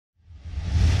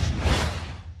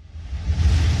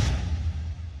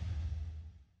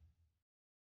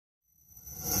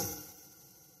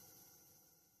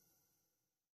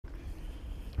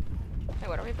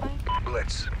what are we playing?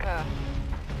 Blitz.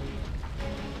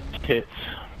 Tits.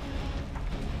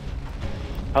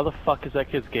 How the fuck is that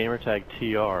kid's gamertag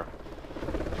TR?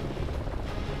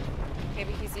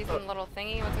 Maybe he's using the little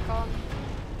thingy, what's it called?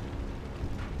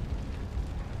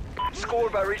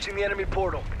 Scored by reaching the enemy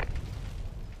portal.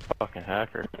 Fucking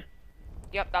hacker.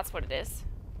 Yep, that's what it is.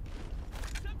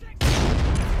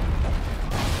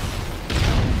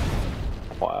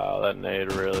 Wow, that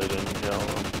nade really didn't kill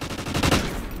him.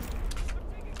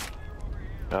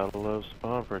 Gotta love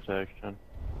spawn protection.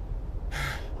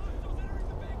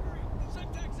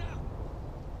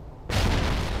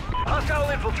 Hostile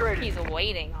infiltrated. He's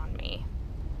waiting on me.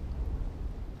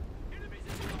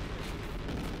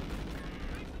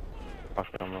 Fuck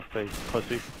on my face,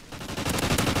 pussy.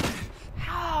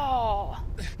 How?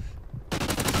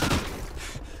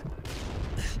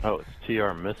 Oh, it's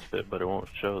TR Misfit, but it won't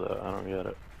show that. I don't get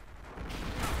it.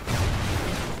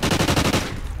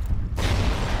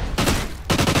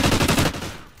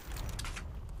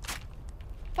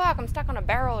 Fuck, I'm stuck on a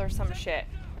barrel or some shit.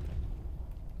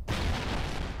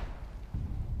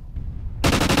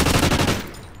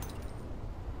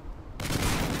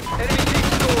 Enemy team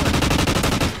scored.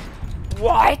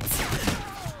 What?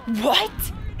 What?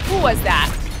 Who was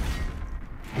that?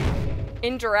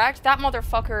 Indirect? That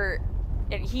motherfucker,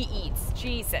 he eats.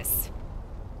 Jesus.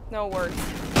 No words.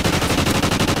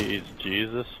 He eats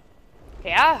Jesus?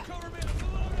 Yeah.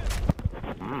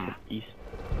 East.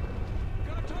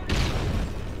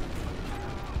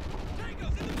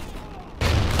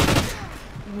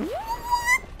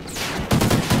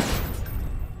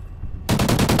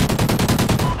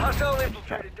 Hostile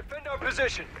infiltrated. Defend our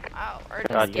position. Oh, we're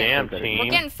God damn, we're team.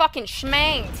 getting fucking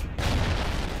schmanged.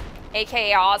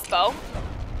 AKA Osbo.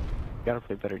 Gotta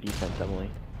play better defense, Emily.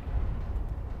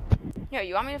 Yo,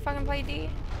 you want me to fucking play D?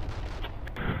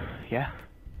 Yeah.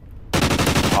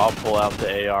 I'll pull out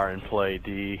the AR and play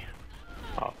D.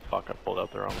 Oh fuck, I pulled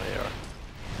out the wrong AR.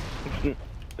 This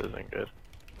isn't good.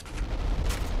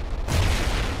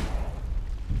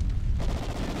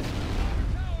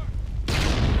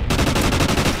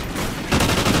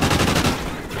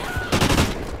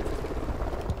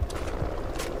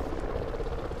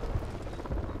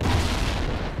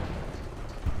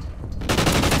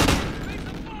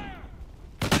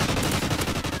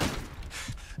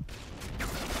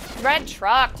 Red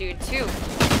truck, dude, too.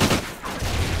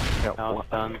 Now it's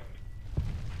done.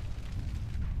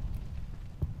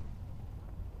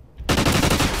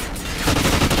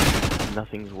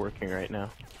 Nothing's working right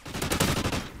now.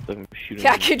 Like I'm shooting.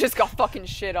 That kid just got fucking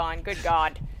shit on. Good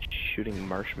God. Shooting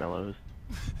marshmallows.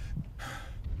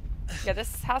 Yeah,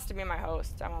 this has to be my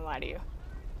host. I won't lie to you.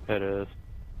 It is.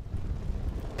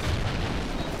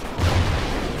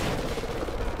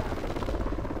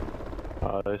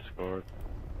 Oh, they scored.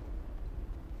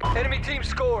 Enemy team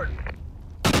scored.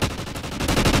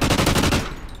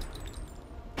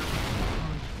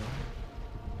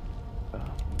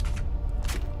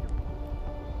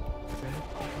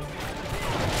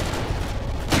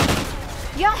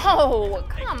 Yo,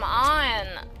 come on.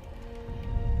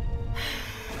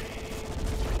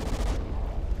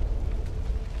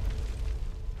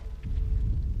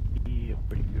 Yeah,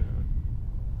 pretty good.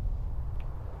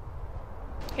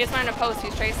 He just wanted to post.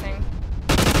 He's tracing.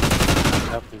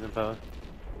 Yep, he's in post.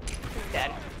 He's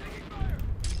dead.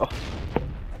 Oh.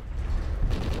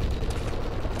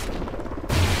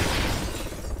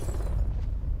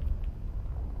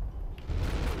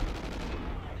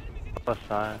 Plus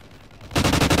 5.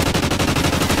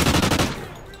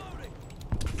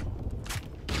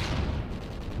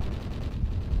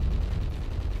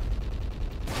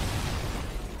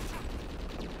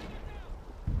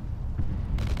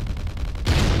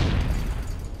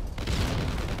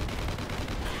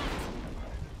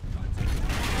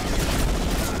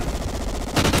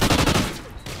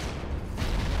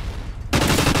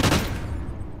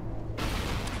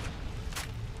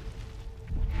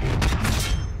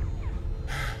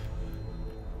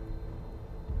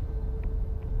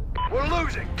 We're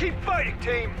losing. Keep fighting,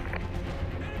 team.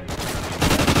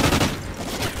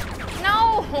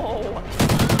 No!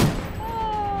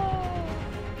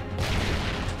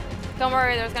 Don't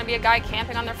worry, there's gonna be a guy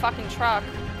camping on their fucking truck.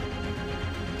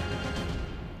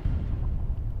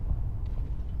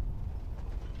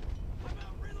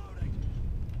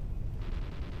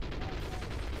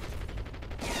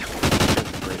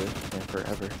 Greatest and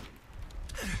forever.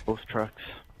 Both trucks.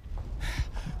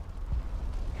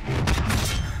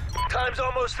 Time's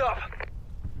almost up.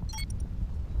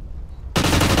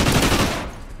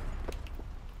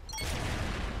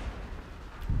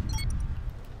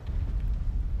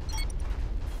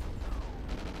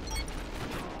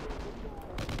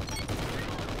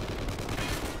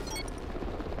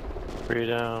 3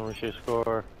 down, we should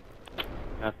score.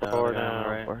 Got the 4 other guy on the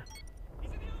down. right.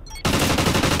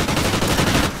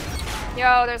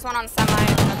 Yo, there's one on semi.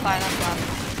 I'm gonna fly that up.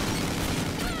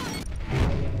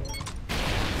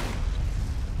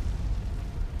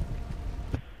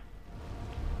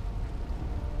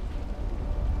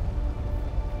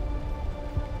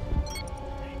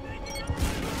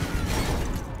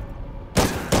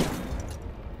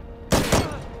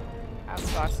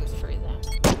 Xbox is free then.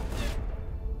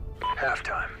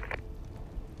 Halftime.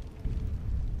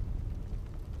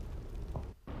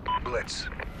 Blitz.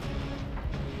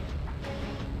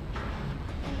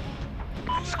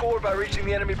 Score by reaching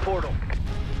the enemy portal.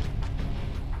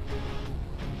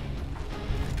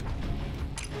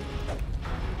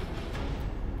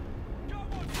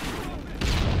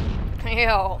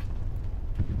 Yo.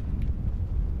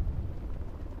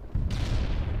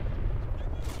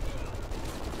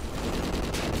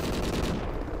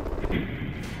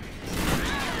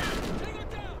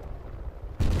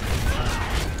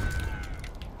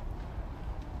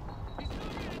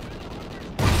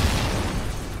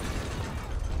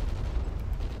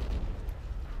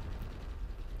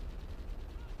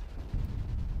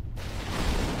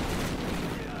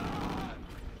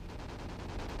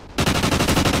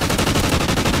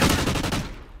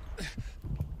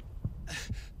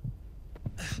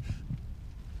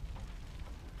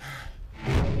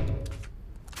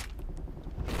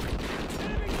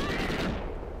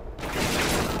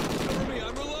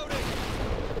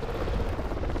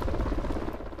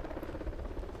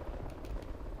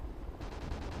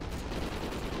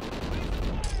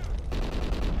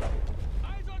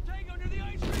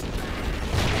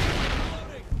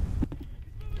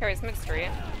 Carries mid street.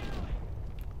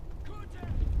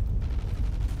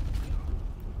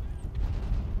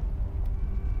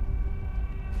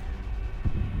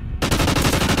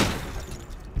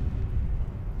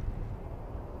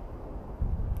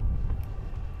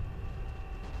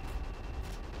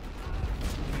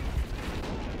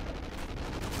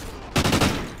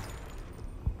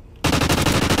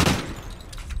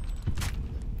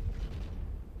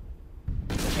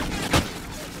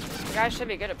 The guy should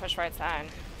be good at push right side.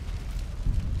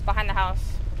 Behind the house.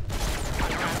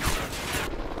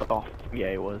 Oh, yeah,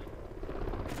 it was.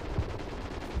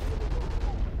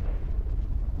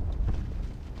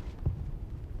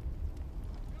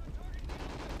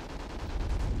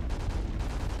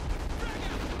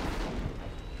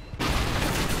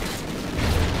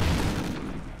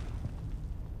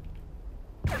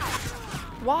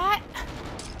 What?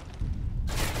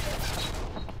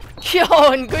 Yo,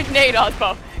 and good nade,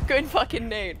 Osmo. Good fucking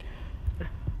nade.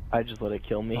 I just let it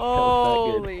kill me.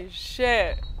 Holy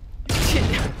shit.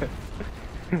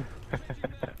 That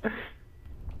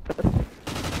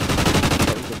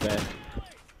was the best.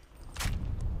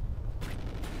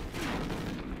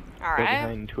 Alright.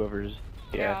 Behind whoever's.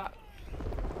 Yeah.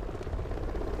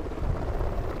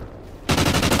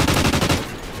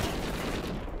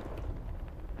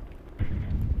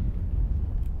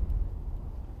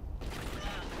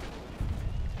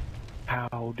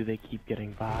 How do they keep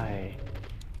getting by?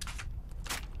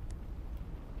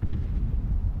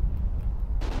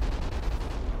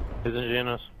 He's in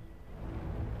Genos.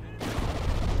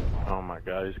 Oh my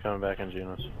god, he's coming back in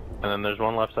Genos. And then there's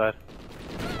one left side.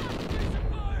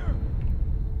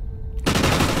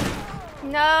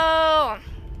 No.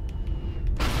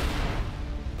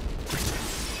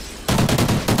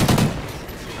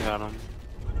 Got him.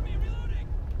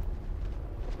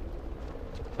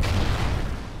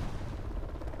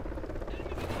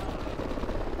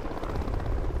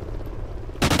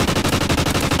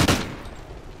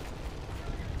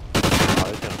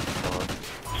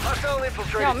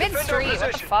 Yo, mid street,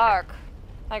 what the fuck?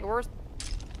 Like, we're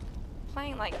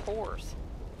playing like whores.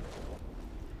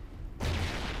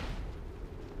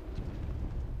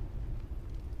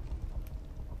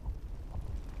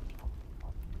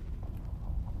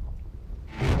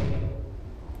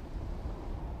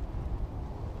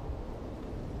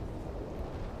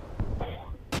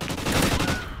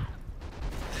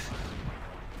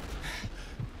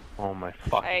 Oh my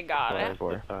fuck. I got it.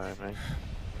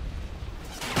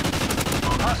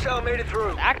 Hostile made it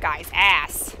through. That guy's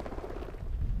ass.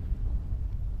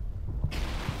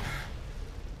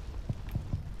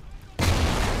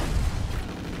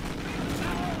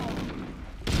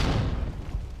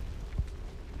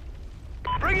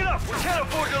 Bring it up. We can't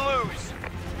afford to lose.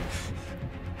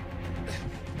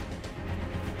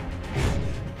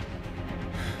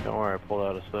 Don't worry, I pulled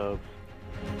out a sub.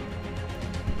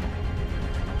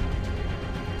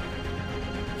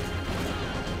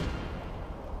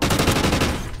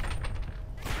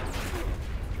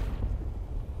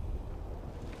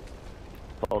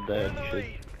 all dead. Should.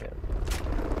 Yeah.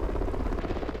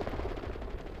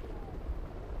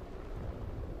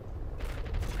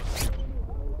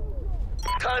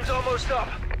 Time's almost up.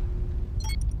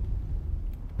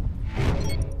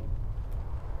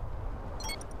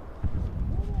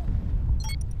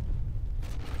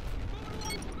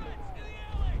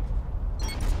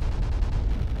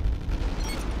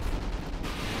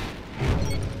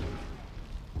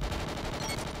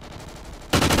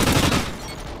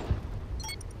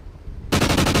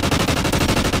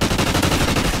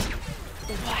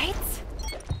 What?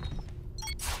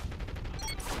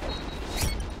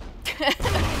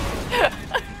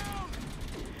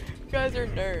 You guys are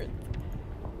nerds.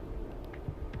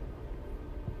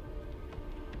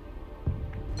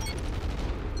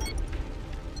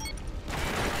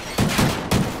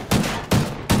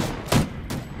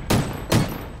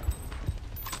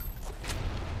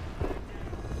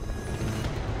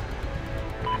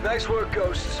 Nice work,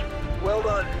 Ghosts. Well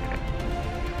done.